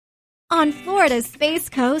On Florida's Space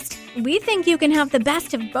Coast, we think you can have the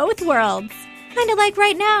best of both worlds. Kind of like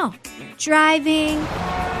right now. Driving,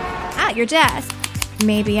 at your desk,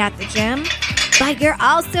 maybe at the gym, but you're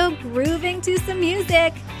also grooving to some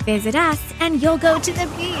music. Visit us and you'll go to the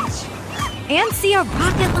beach and see a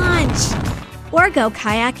rocket launch. Or go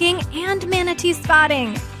kayaking and manatee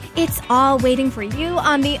spotting. It's all waiting for you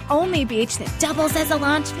on the only beach that doubles as a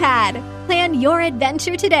launch pad. Plan your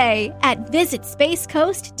adventure today at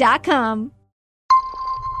visitspacecoast.com.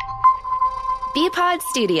 Bpod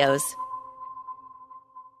Studios.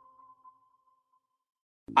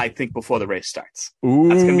 I think before the race starts. Ooh,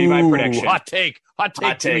 that's going to be my prediction. Hot take,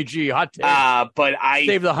 Timmy G, hot take. But I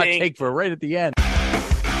save the hot take for right at the end.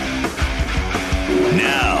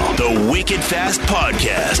 Now, the Wicked Fast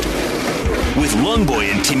Podcast with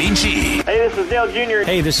Longboy and Timmy G. Hey, this is Dale Jr.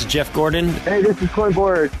 Hey, this is Jeff Gordon. Hey, this is Corey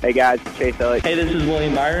Board. Hey, guys, it's Chase Elliott. Hey, this is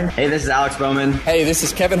William Byron. Hey, this is Alex Bowman. Hey, this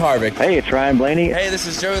is Kevin Harvick. Hey, it's Ryan Blaney. Hey, this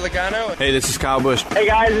is Joey Logano. Hey, this is Kyle Busch. Hey,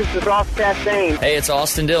 guys, this is Ross Chastain. Hey, it's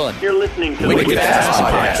Austin Dillon. You're listening to the Wicked Fast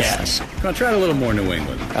Podcast. Come on, try a little more New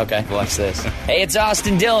England. Okay, watch this. Hey, it's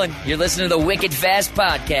Austin Dillon. You're listening to the Wicked Fast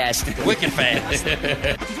Podcast. Wicked Fast.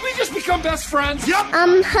 Did we just become best friends? Yep.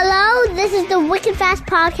 Hello, this is the Wicked Fast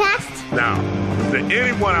Podcast. Now, to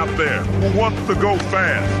anyone out there who wants to go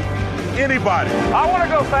fast, anybody. I want to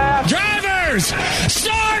go fast. Drivers,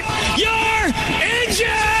 start your engines!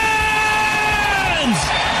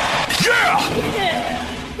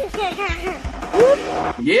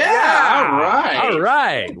 Yeah! All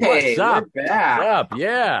right. Hey, What's up? We're back. What's up?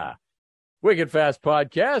 Yeah. Wicked Fast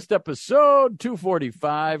Podcast, episode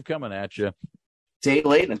 245, coming at you. Day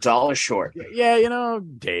late and $1 short. Yeah,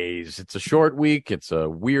 days. It's a short week. It's a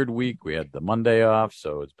weird week. We had the Monday off,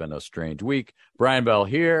 so it's been a strange week. Brian Bell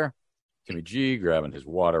here. Timmy G grabbing his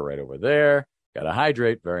water right over there. Got to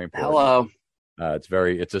hydrate. Very important. Hello.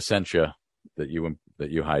 It's essential that you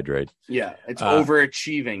hydrate. Yeah, it's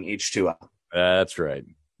overachieving H2O. That's right.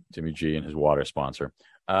 Timmy G and his water sponsor.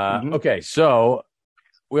 Okay, so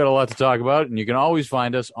we got a lot to talk about, and you can always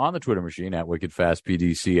find us on the Twitter machine at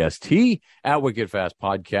WickedFastPDCST, at WickedFast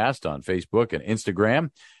Podcast on Facebook and Instagram.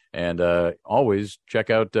 And always check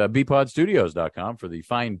out bpodstudios.com for the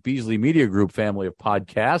fine Beasley Media Group family of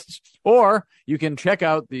podcasts. Or you can check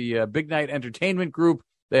out the Big Night Entertainment Group.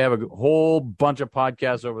 They have a whole bunch of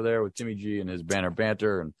podcasts over there with Timmy G and his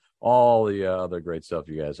banter and all the other great stuff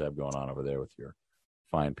you guys have going on over there with your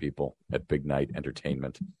fine people at Big Night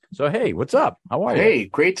Entertainment. So, hey, what's up? How are you? Hey,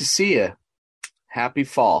 great to see you. Happy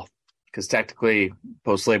fall. Because technically,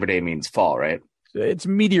 post-Labor Day means fall, right? It's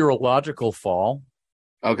meteorological fall.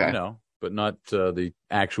 Okay. But not the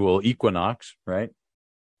actual equinox, right?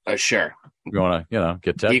 Sure. You want to,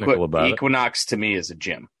 get technical about it. Equinox to me is a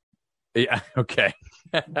gym. Yeah, okay.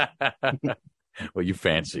 Well, you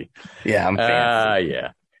fancy. Yeah, I'm fancy.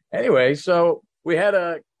 Yeah. Anyway, so we had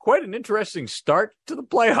quite an interesting start to the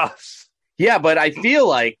playoffs. Yeah, but I feel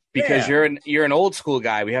like because you're an old school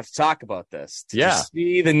guy, we have to talk about this. Did you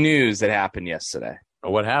see the news that happened yesterday?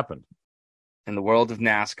 What happened? In the world of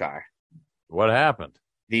NASCAR. What happened?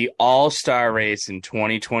 The All-Star race in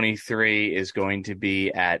 2023 is going to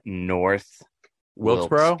be at North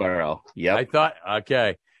Wilkesboro. Yep.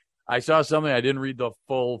 I saw something. I didn't read the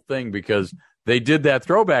full thing because they did that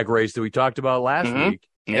throwback race that we talked about last week,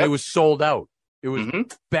 and it was sold out. It was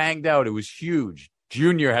banged out. It was huge.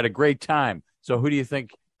 Junior had a great time. So who do you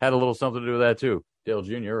think had a little something to do with that too? Dale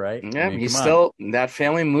Jr., right? Yeah, that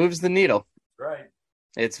family moves the needle. Right.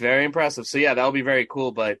 It's very impressive. So yeah, that'll be very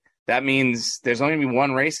cool. But that means there's only going to be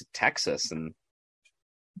one race at Texas, and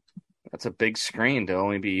that's a big screen to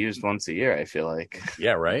only be used once a year, I feel like.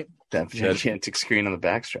 Yeah, right? That gigantic screen on the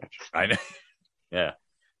backstretch. I know. Yeah.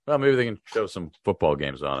 Well, maybe they can show some football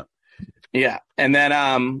games on it. Yeah. And then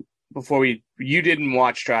you didn't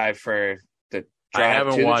watch Drive for the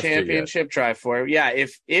Drive to the Championship, Drive for it. Yeah,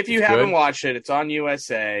 if you haven't watched it, it's on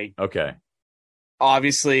USA. Okay.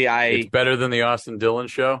 Obviously, it's better than the Austin Dillon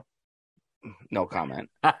show? No comment.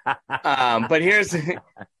 But here's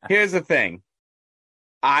the thing.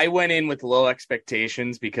 I went in with low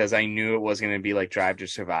expectations because I knew it was going to be like Drive to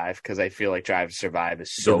Survive, because I feel like Drive to Survive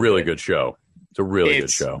is so good show. It's a really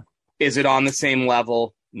good show. Is it on the same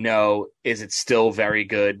level? No. Is it still very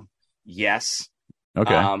good? Yes.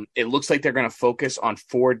 Okay. It looks like they're going to focus on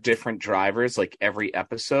 4 different drivers like every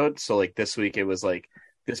episode. So like this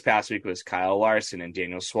past week was Kyle Larson and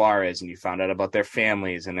Daniel Suarez, and you found out about their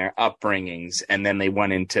families and their upbringings. And then they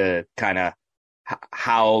went into kind of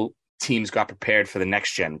how teams got prepared for the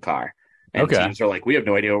next gen car. And teams are like, we have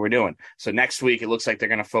no idea what we're doing. So next week, it looks like they're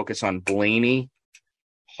going to focus on Blaney,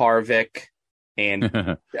 Harvick,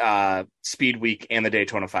 and Speed Week and the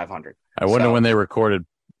Daytona 500. I wonder when they recorded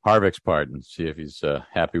Harvick's part and see if he's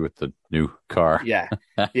happy with the new car. Yeah.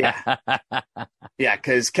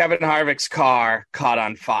 Because Kevin Harvick's car caught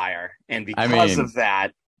on fire, and because of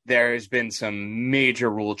that, there's been some major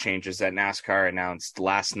rule changes that NASCAR announced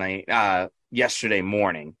yesterday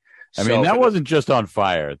morning. That wasn't just on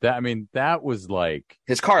fire. That was like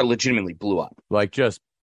his car legitimately blew up, like just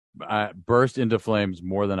burst into flames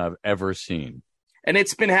more than I've ever seen. And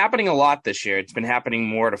it's been happening a lot this year. It's been happening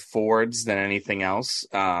more to Fords than anything else,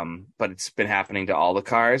 but it's been happening to all the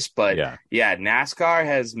cars. But yeah, NASCAR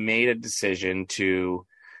has made a decision to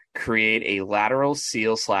create a lateral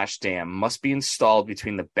seal / dam must be installed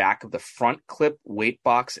between the back of the front clip weight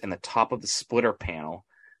box and the top of the splitter panel.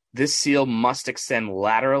 This seal must extend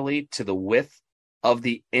laterally to the width of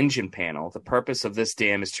the engine panel. The purpose of this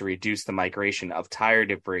dam is to reduce the migration of tire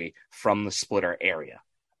debris from the splitter area.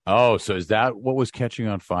 Oh, so is that what was catching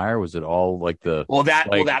on fire? Was it all like the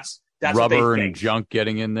that's rubber and junk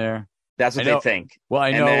getting in there? That's what they think. Well,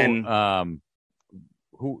 I know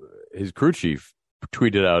who his crew chief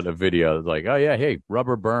tweeted out a video like, "Oh yeah, hey,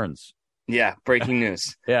 rubber burns." Yeah, breaking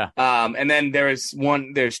news. Yeah. And then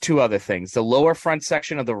there's two other things. The lower front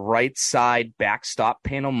section of the right side backstop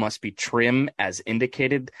panel must be trim as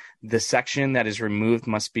indicated. The section that is removed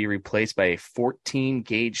must be replaced by a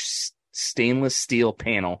 14-gauge stainless steel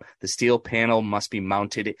panel. The steel panel must be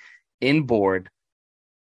mounted inboard.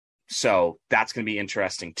 So that's going to be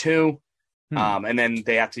interesting too. And then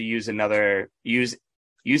they have to using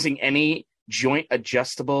any joint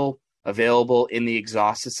adjustable available in the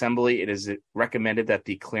exhaust assembly. It is recommended that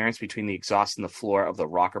the clearance between the exhaust and the floor of the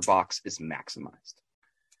rocker box is maximized.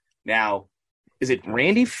 Now, is it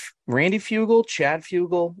Randy Fugel, Chad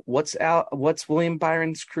Fugel? What's William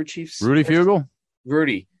Byron's crew chief's? Rudy Fugel?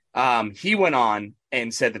 Rudy. He went on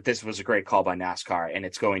and said that this was a great call by NASCAR and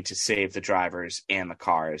it's going to save the drivers and the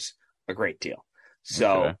cars a great deal.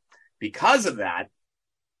 So because of that,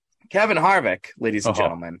 Kevin Harvick, ladies and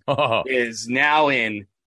gentlemen, is now in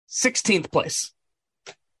 16th place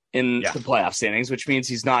in the playoff standings, which means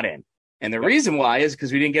he's not in. And the reason why is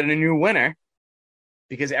because we didn't get a new winner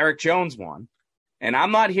because Eric Jones won. And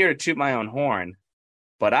I'm not here to toot my own horn,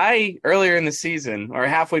 but I, earlier in the season or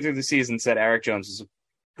halfway through the season, said Eric Jones was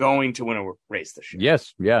going to win a race this year.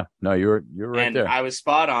 Yes. Yeah. No, you're right and there. I was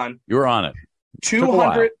spot on. You were on it.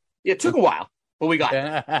 200. It took a while, but we got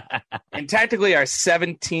it. And technically our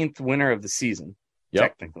 17th winner of the season.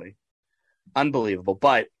 Technically. Unbelievable.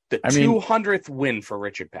 But the 200th win for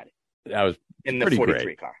Richard Petty. That was in the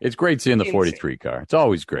 43 car. It's great seeing the 43 car. It's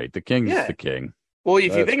always great. The King's the king. Well,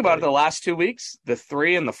 if you think about it, the last 2 weeks, the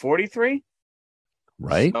 3 and the 43.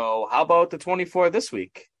 Right. So how about the 24 this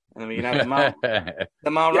week? I mean, you have the Mount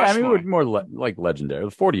Rushmore. I mean, more like legendary.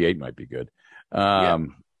 The 48 might be good.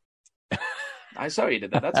 I saw you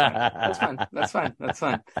did that. That's fine.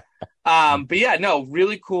 But yeah, no,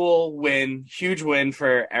 really cool win, huge win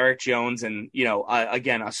for Eric Jones. And,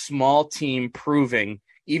 again, a small team proving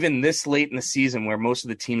even this late in the season where most of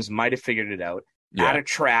the teams might have figured it out at a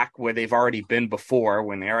track where they've already been before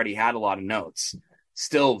when they already had a lot of notes.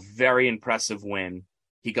 Still very impressive win.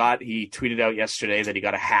 He tweeted out yesterday that he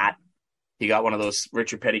got a hat. He got one of those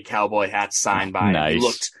Richard Petty cowboy hats signed by him. He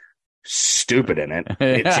looked stupid in it.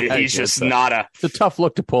 He's just not It's a tough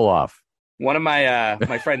look to pull off. One of my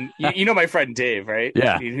my friend, my friend Dave, right?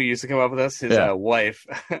 Yeah. Who used to come up with us. His wife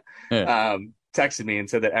texted me and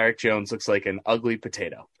said that Eric Jones looks like an ugly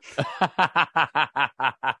potato.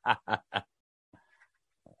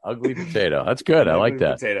 Ugly potato. That's good. I like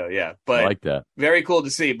that. Potato, yeah. But I like that. Very cool to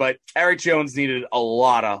see. But Eric Jones needed a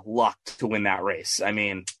lot of luck to win that race. I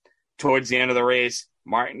mean, towards the end of the race,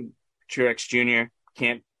 Martin Truex Jr.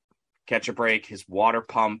 can't catch a break. His water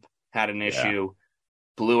pump had an issue,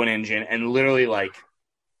 blew an engine, and literally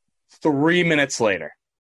 3 minutes later,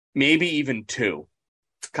 maybe even 2,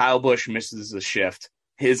 Kyle Busch misses the shift.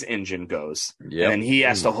 His engine goes. Yep. And he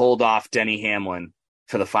has to hold off Denny Hamlin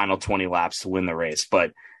for the final 20 laps to win the race.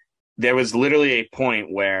 But there was literally a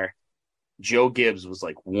point where Joe Gibbs was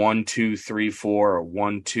 1, 2, 3, 4 or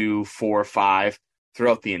 1, 2, 4, 5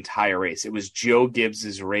 throughout the entire race. It was Joe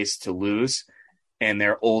Gibbs's race to lose, and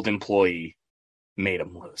their old employee made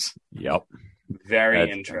him lose. Yep. Very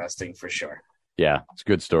interesting for sure. Yeah, it's a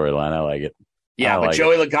good storyline. I like it. Yeah, but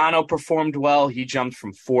Joey Logano performed well. He jumped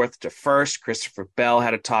from 4th to 1st. Christopher Bell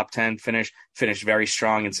had a top 10 finish, finished very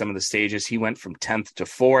strong in some of the stages. He went from 10th to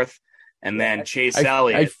 4th. And then Chase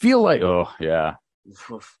Elliott. I feel like,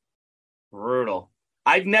 brutal.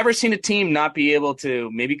 I've never seen a team not be able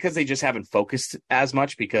to, maybe because they just haven't focused as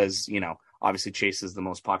much because, obviously Chase is the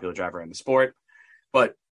most popular driver in the sport.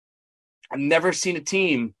 But I've never seen a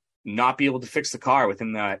team not be able to fix the car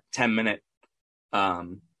within that 10-minute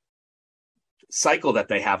cycle that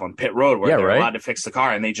they have on pit road, where they're allowed to fix the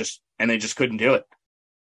car, and they just couldn't do it.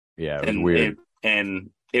 Yeah, it was weird.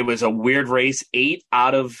 It was a weird race. 8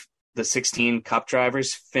 out of the 16 Cup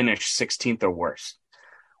drivers finished 16th or worse.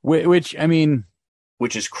 Which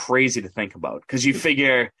is crazy to think about, because you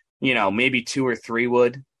figure, maybe 2 or 3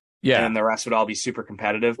 would. Yeah. And the rest would all be super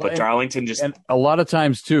competitive. But Darlington just... And a lot of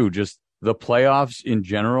times, too, just the playoffs in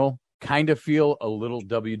general kind of feel a little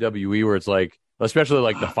WWE, where it's like, especially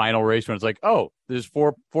like the final race, when it's like, oh, there's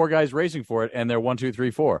four guys racing for it, and they're 1, 2,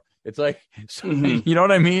 3, 4. It's like, you know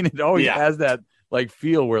what I mean? It always has that like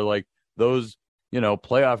feel where like those,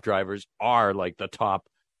 playoff drivers are like the top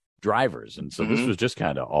drivers. And so this was just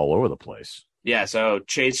kind of all over the place. Yeah. So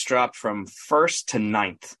Chase dropped from 1st to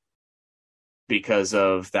 9th because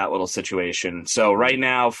of that little situation. So right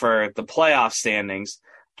now for the playoff standings,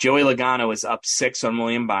 Joey Logano is up 6 on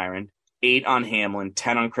William Byron, 8 on Hamlin,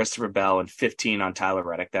 10 on Christopher Bell, and 15 on Tyler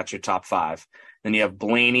Reddick. That's your top 5. Then you have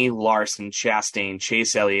Blaney, Larson, Chastain,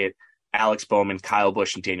 Chase Elliott, Alex Bowman, Kyle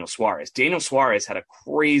Busch, and Daniel Suarez. Daniel Suarez had a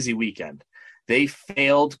crazy weekend. They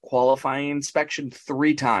failed qualifying inspection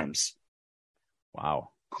 3 times. Wow.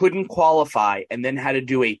 Couldn't qualify, and then had to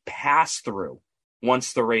do a pass-through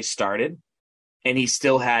once the race started, and he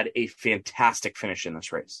still had a fantastic finish in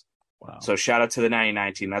this race. Wow. So shout out to the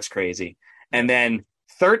 99 team. That's crazy. And then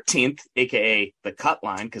 13th, a.k.a. the cut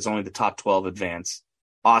line, because only the top 12 advance,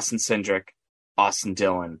 Austin Cindric, Austin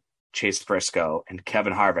Dillon, Chase Briscoe, and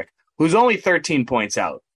Kevin Harvick, who's only 13 points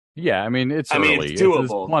out. Yeah, early. It's doable.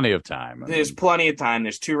 There's plenty of time. There's plenty of time.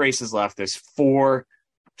 There's 2 races left. There's 4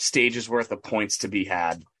 stages worth of points to be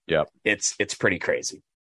had. Yep. It's pretty crazy.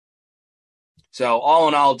 So all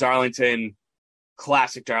in all, Darlington,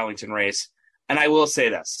 classic Darlington race. And I will say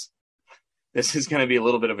this. This is going to be a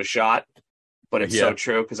little bit of a shot, but it's so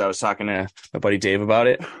true, because I was talking to my buddy Dave about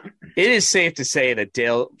it. It is safe to say that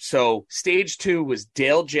stage 2 was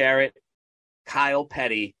Dale Jarrett, Kyle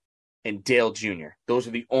Petty, and Dale Jr. Those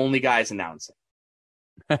are the only guys announcing.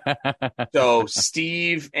 So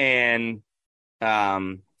Steve and,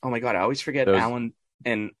 oh my God, I always forget Allen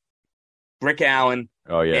and Rick Allen.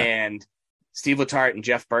 Oh, yeah. And Steve Letarte and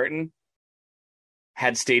Jeff Burton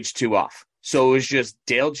had stage 2 off. So it was just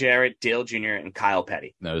Dale Jarrett, Dale Jr., and Kyle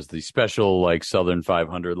Petty. That was the special Southern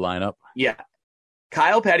 500 lineup. Yeah.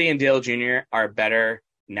 Kyle Petty and Dale Jr. are better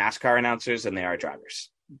NASCAR announcers than they are drivers.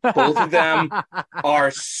 Both of them are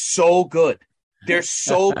so good. They're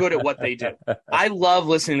so good at what they do. I love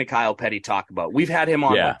listening to Kyle Petty talk about. We've had him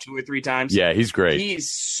on 2 or 3 times. Yeah, he's great. He's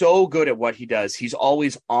so good at what he does. He's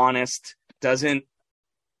always honest.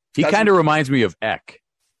 He kind of reminds me of Eck.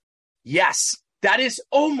 Yes. That is,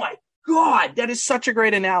 oh my God, that is such a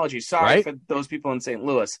great analogy. Sorry for those people in St.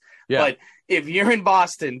 Louis. Yeah. But if you're in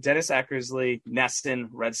Boston, Dennis Eckersley, Neston,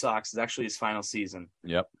 Red Sox is actually his final season.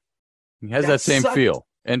 Yep. He has that same feel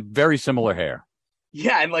and very similar hair.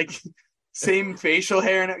 Yeah, and same facial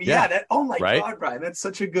hair. And oh my God, Brian, that's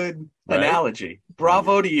such a good analogy.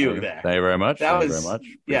 Bravo to you there. Thank you very much. That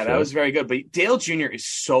was very good. But Dale Jr. is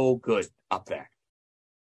so good up there.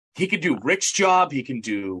 He could do Rick's job. He can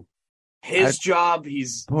do his job.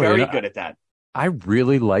 He's very good at that. I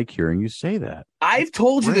really like hearing you say that. I've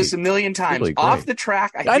told you this a million times. Really Off the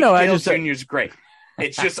track, I think Dale Jr. is great.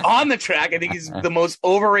 It's just on the track, I think he's the most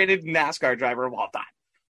overrated NASCAR driver of all time.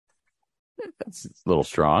 That's a little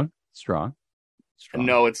strong. Strong.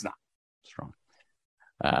 No, it's not. Strong.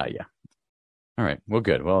 Yeah. All right. Well,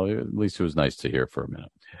 good. Well, at least it was nice to hear for a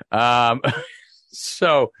minute.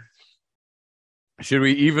 So should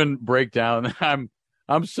we even break down?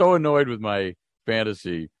 I'm so annoyed with my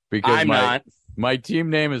fantasy because my team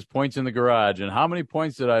name is Points in the Garage. And how many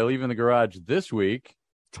points did I leave in the garage this week?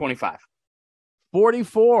 25.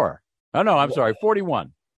 44. Oh, no, I'm sorry.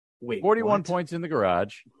 41. Wait, 41 points in the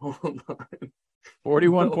garage. Hold on.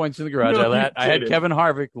 41 points in the garage. I had Kevin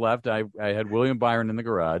Harvick left. I had William Byron in the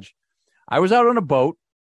garage. I was out on a boat.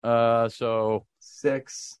 So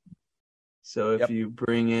 6. So if you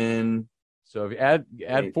bring in... So if you add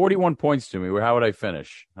 41 points to me, how would I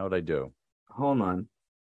finish? How would I do? Hold on.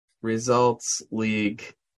 Results, league.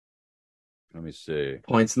 Let me see.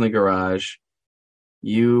 Points in the garage.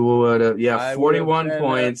 You would have, 41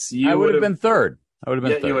 points. I would have been third. You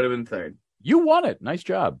would have been third. You won it. Nice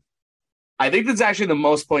job. I think that's actually the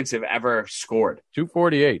most points I've ever scored.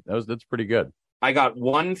 248. That's pretty good. I got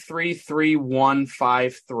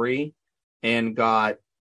 1-3-3-1-5-3 and got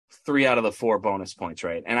 3 out of the 4 bonus points,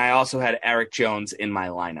 right? And I also had Eric Jones in my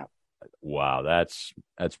lineup. Wow, that's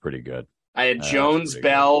pretty good. I had Jones,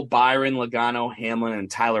 Bell, Byron, Logano, Hamlin, and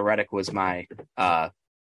Tyler Reddick was my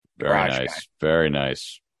Very Garage nice. guy. Very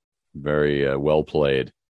nice. Very well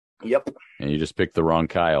played. Yep. And you just picked the wrong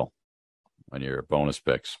Kyle on your bonus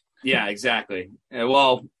picks. Yeah, exactly.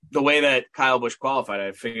 Well, the way that Kyle Busch qualified,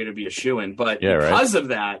 I figured it'd be a shoo-in. But because of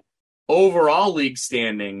that, overall league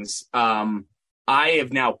standings, I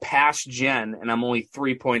have now passed Jen, and I'm only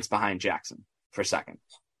 3 points behind Jackson for second.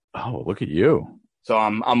 Oh, look at you. So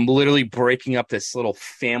I'm literally breaking up this little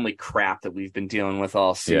family crap that we've been dealing with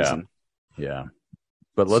all season. Yeah.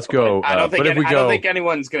 But let's go. I don't think but if we I go, don't think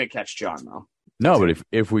anyone's going to catch John, though. No, but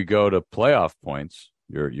if we go to playoff points,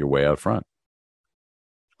 you're way out front.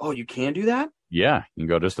 Oh, you can do that? Yeah, you can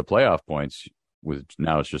go just to playoff points. With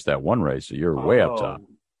now it's just that one race, so you're way up top.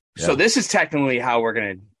 Yeah. So this is technically how we're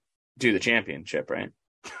going to do the championship, right?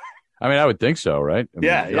 I mean, I would think so, right? I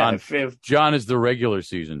mean, John, if John is the regular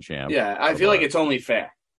season champ. Yeah, I feel like it's only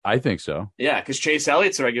fair. I think so. Yeah, because Chase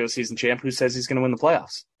Elliott's the regular season champ who says he's going to win the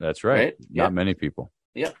playoffs. That's right. Not many people.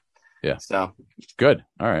 Yeah. Yeah. So good.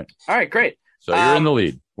 All right, great. So you're in the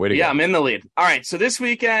lead. Way to go. Yeah, I'm in the lead. All right, so this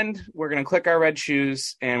weekend we're going to click our red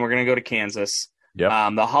shoes and we're going to go to Kansas.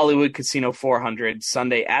 Yep. The Hollywood Casino 400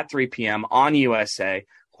 Sunday at 3 p.m. on USA.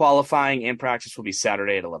 Qualifying and practice will be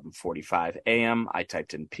Saturday at 11:45 a.m. I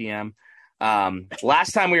typed in p.m.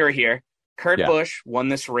 Last time we were here, Kurt Busch won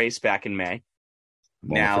this race back in May.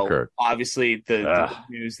 Now, obviously, the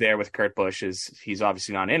news there with Kurt Busch is he's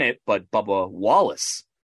obviously not in it, but Bubba Wallace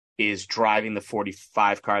is driving the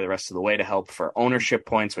 45 car the rest of the way to help for ownership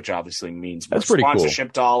points, which obviously means more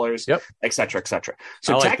sponsorship dollars, et cetera, et cetera.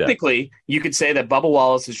 So technically, you could say that Bubba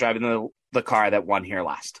Wallace is driving the car that won here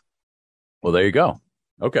last. Well, there you go.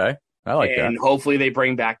 Okay. I like that. And hopefully they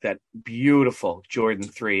bring back that beautiful Jordan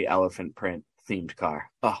 3 elephant print themed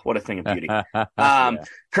car. Oh, what a thing of beauty.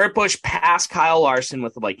 Kurt Busch passed Kyle Larson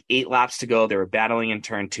with like 8 laps to go. They were battling in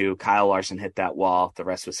turn 2. Kyle Larson hit that wall. The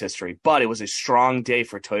rest was history. But it was a strong day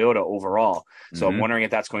for Toyota overall. So I'm wondering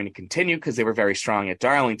if that's going to continue because they were very strong at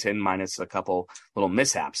Darlington, minus a couple little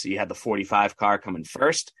mishaps. So you had the 45 car coming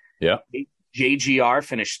first. Yeah. JGR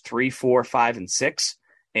finished 3, 4, 5, and 6.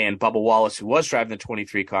 And Bubba Wallace, who was driving the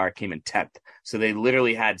 23 car, came in 10th. So they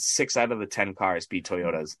literally had 6 out of the 10 cars be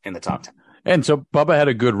Toyotas in the top 10. And so Bubba had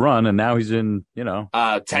a good run, and now he's in,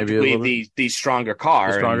 technically the stronger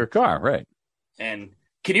car. The stronger car, right. And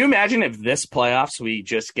can you imagine if this playoffs we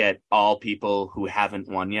just get all people who haven't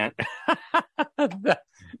won yet?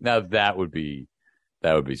 Now that would be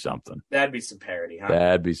something. That'd be some parity, huh?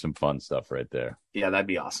 That'd be some fun stuff right there. Yeah, that'd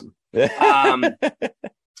be awesome.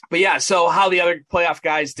 But yeah, so how the other playoff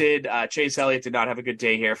guys did, Chase Elliott did not have a good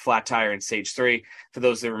day here, flat tire in stage 3. For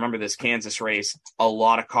those that remember this Kansas race, a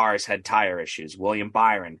lot of cars had tire issues. William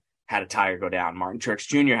Byron had a tire go down. Martin Truex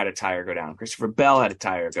Jr. had a tire go down. Christopher Bell had a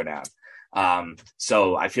tire go down.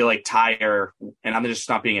 So I feel like tire, and I'm just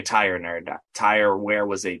not being a tire nerd, tire wear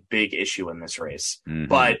was a big issue in this race. Mm-hmm.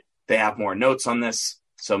 But they have more notes on this,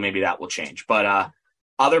 so maybe that will change. But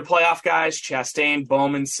other playoff guys, Chastain,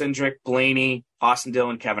 Bowman, Cindric, Blaney, Austin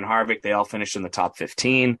Dillon, Kevin Harvick, they all finished in the top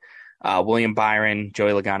 15. William Byron,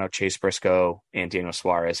 Joey Logano, Chase Briscoe, and Daniel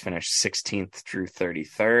Suarez finished 16th through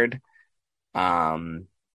 33rd.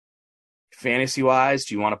 Fantasy-wise,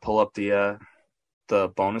 do you want to pull up the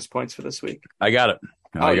bonus points for this week? I got it.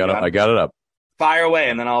 I got it up. Fire away,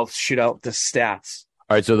 and then I'll shoot out the stats.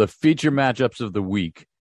 All right, so the feature matchups of the week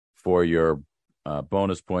for your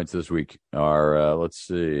bonus points this week are, let's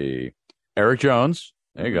see, Eric Jones.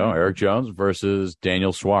 There you go. Eric Jones versus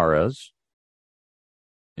Daniel Suarez.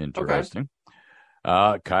 Interesting.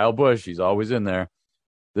 Okay. Kyle Busch. He's always in there.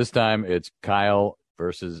 This time it's Kyle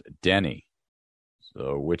versus Denny.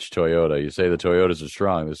 So which Toyota? You say the Toyotas are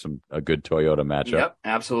strong. There's a good Toyota matchup. Yep,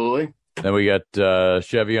 absolutely. Then we got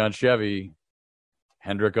Chevy on Chevy,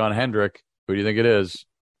 Hendrick on Hendrick. Who do you think it is?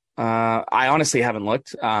 I honestly haven't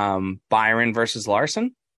looked. Byron versus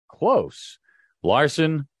Larson? Close.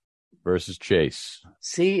 Larson versus Chase.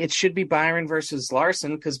 See, it should be Byron versus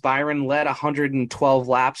Larson because Byron led 112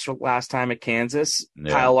 laps last time at Kansas.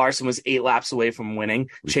 Yeah. Kyle Larson was 8 laps away from winning.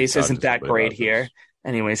 Chase isn't that great here.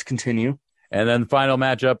 Anyways, continue. And then the final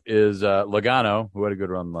matchup is Logano, who had a good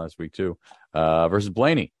run last week too, versus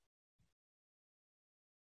Blaney.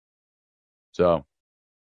 So,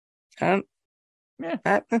 I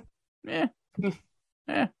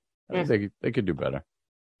think they could do better.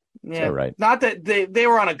 Yeah, right. Not that they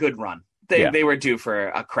were on a good run. They were due for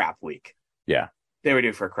a crap week. Yeah, they were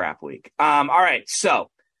due for a crap week. All right,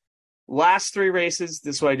 so last 3 races.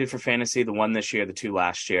 This is what I did for fantasy. The 1 this year, the 2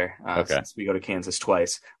 last year. Since we go to Kansas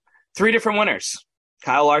twice. 3 different winners: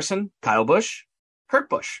 Kyle Larson, Kyle Busch, Kurt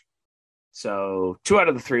Busch. So 2 out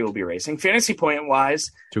of the 3 will be racing. Fantasy point wise,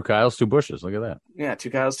 2 Kyles, 2 Bushes. Look at that. yeah, 2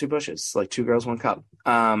 Kyles, 2 Bushes, like 2 girls, 1 cup.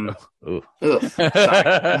 Ugh.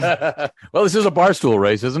 Sorry. Well, this is a barstool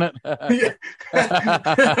race, isn't it?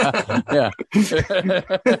 Yeah.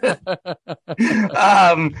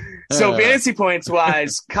 So fantasy points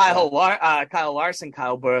wise, Kyle Larson,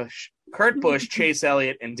 Kyle Busch, Kurt Busch, Chase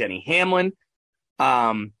Elliott, and Denny Hamlin.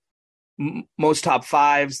 Most top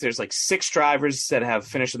 5s, there's like 6 drivers that have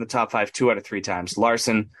finished in the top 5 2 out of 3 times.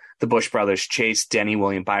 Larson, the Busch brothers, Chase, Denny,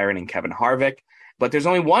 William Byron, and Kevin Harvick. But there's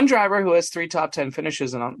only one driver who has 3 top 10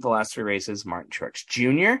 finishes in the last 3 races, Martin Truex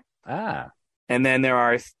Jr. And then there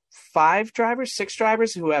are 6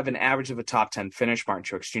 drivers who have an average of a top 10 finish, Martin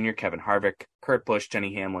Truex Jr., Kevin Harvick, Kurt Busch,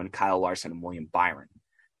 Denny Hamlin, Kyle Larson, and William Byron.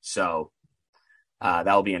 So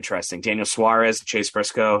that'll be interesting. Daniel Suarez and Chase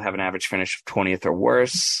Briscoe have an average finish of 20th or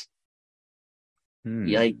worse.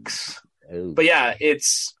 Yikes. But yeah,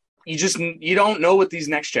 it's you don't know with these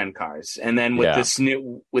next gen cars. And then with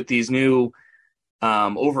these new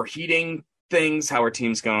overheating things, how are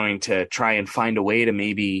teams going to try and find a way to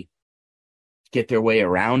maybe get their way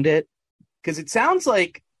around it? Because it sounds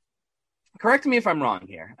like, correct me if I'm wrong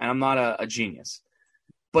here, and I'm not a genius,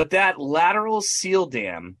 but that lateral seal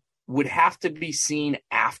dam would have to be seen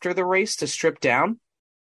after the race to strip down,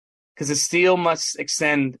 because the steel must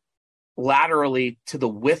extend laterally to the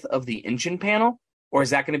width of the engine panel, or is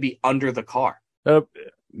that going to be under the car?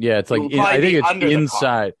 Yeah, it's like I think it's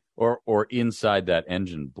inside or inside that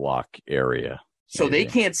engine block area. So they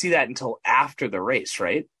can't see that until after the race,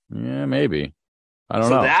 right? Yeah, maybe. I don't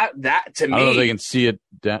know. So that to me, I don't know if they can see it.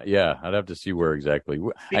 Yeah, I'd have to see where exactly.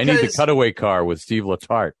 I need the cutaway car with Steve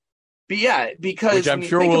Letarte. But yeah, because which I'm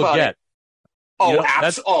sure we'll get.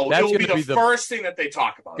 That's it will be the first thing that they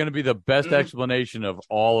talk about. It's going to be the best explanation of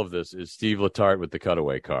all of this is Steve Letarte with the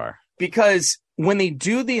cutaway car. Because when they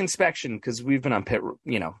do the inspection, because we've been on pit,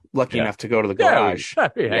 lucky enough to go to the garage.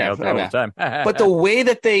 We hang out there all the time. But the way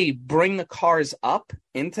that they bring the cars up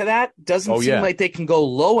into that doesn't seem like they can go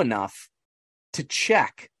low enough to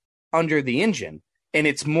check under the engine. And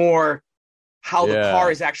it's more how the car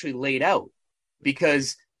is actually laid out.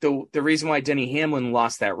 Because the reason why Denny Hamlin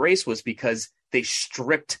lost that race was because they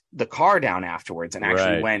stripped the car down afterwards and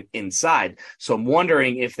actually went inside. So I'm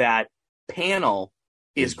wondering if that panel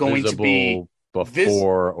is going to be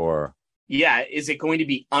before or is it going to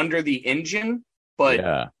be under the engine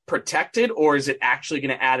but protected, or is it actually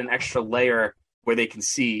going to add an extra layer where they can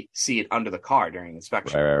see it under the car during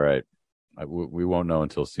inspection? Right. We won't know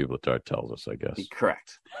until Steve Letarte tells us, I guess.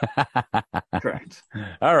 Correct.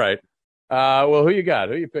 All right. Well, who you got?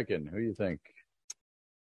 Who you picking? Who you think?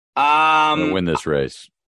 Gonna win this race?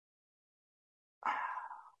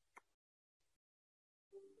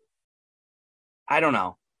 I don't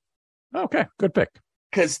know. Okay, good pick.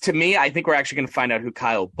 Because to me, I think we're actually going to find out who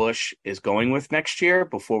Kyle Busch is going with next year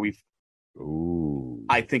before the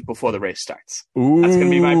race starts. Ooh, that's going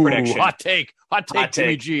to be my prediction. Hot take,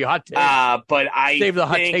 Timmy G. Hot take. But I save the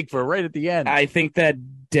hot take for right at the end. I think that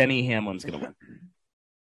Denny Hamlin's going to win.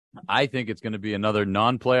 I think it's going to be another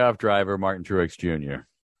non-playoff driver, Martin Truex Jr.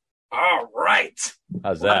 All right.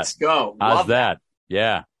 How's that? Let's go. How's that?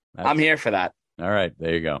 Yeah. I'm here for that. All right.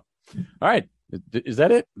 There you go. All right. Is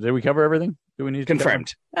that it? Did we cover everything? Do we need to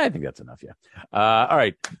confirmed? I think that's enough. Yeah. All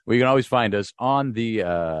right. Well, you can always find us on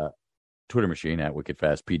the Twitter machine at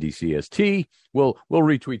WickedFastPDCST. We'll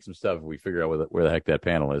retweet some stuff if we figure out where the heck that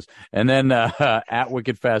panel is. And then at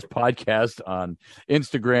WickedFast Podcast on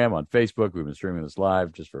Instagram, on Facebook. We've been streaming this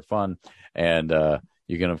live just for fun. And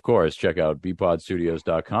you can, of course, check out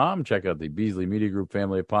bpodstudios.com, check out the Beasley Media Group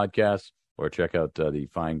family of podcasts, or check out the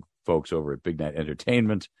fine folks over at Big Night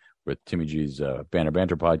Entertainment with Timmy G's Banner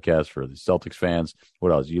Banter podcast for the Celtics fans.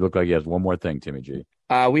 What else? You look like you have one more thing, Timmy G.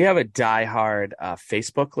 We have a diehard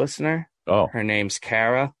Facebook listener. Oh. Her name's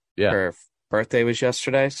Kara. Yeah. Her birthday was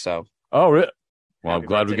yesterday, so. Oh, really? Well, I'm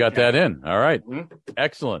glad we got Kara. that in. All right. Mm-hmm.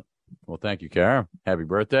 Excellent. Well, thank you, Kara. Happy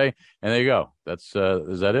birthday. And there you go. That's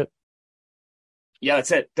is that it? Yeah,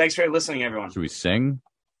 that's it. Thanks for listening, everyone. Should we sing?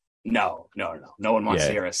 No. No one wants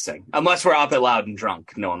to hear us sing. Unless we're up at loud and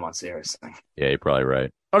drunk. No one wants to hear us sing. Yeah, you're probably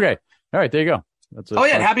right. Okay. All right, there you go. That's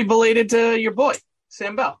and happy belated to your boy,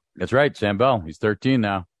 Sam Bell. That's right, Sam Bell. He's 13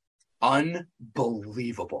 now.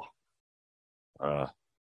 Unbelievable. I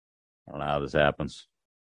don't know how this happens.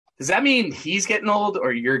 Does that mean he's getting old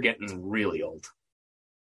or you're getting really old?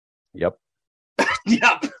 Yep.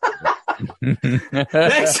 Yep.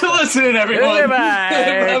 Thanks for listening, everyone.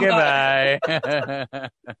 Goodbye.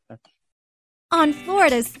 On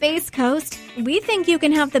Florida's Space Coast, we think you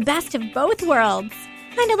can have the best of both worlds.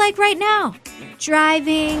 Kind of like right now.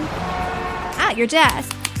 Driving, at your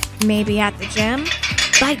desk, Maybe at the gym,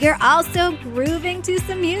 but you're also grooving to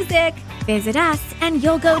some music. Visit us and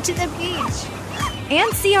you'll go to the beach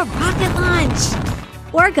and see a rocket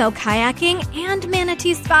launch, or go kayaking and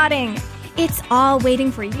manatee spotting. It's all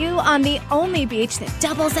waiting for you on the only beach that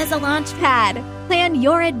doubles as a launch pad. Plan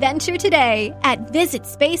your adventure today at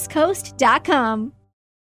visitspacecoast.com.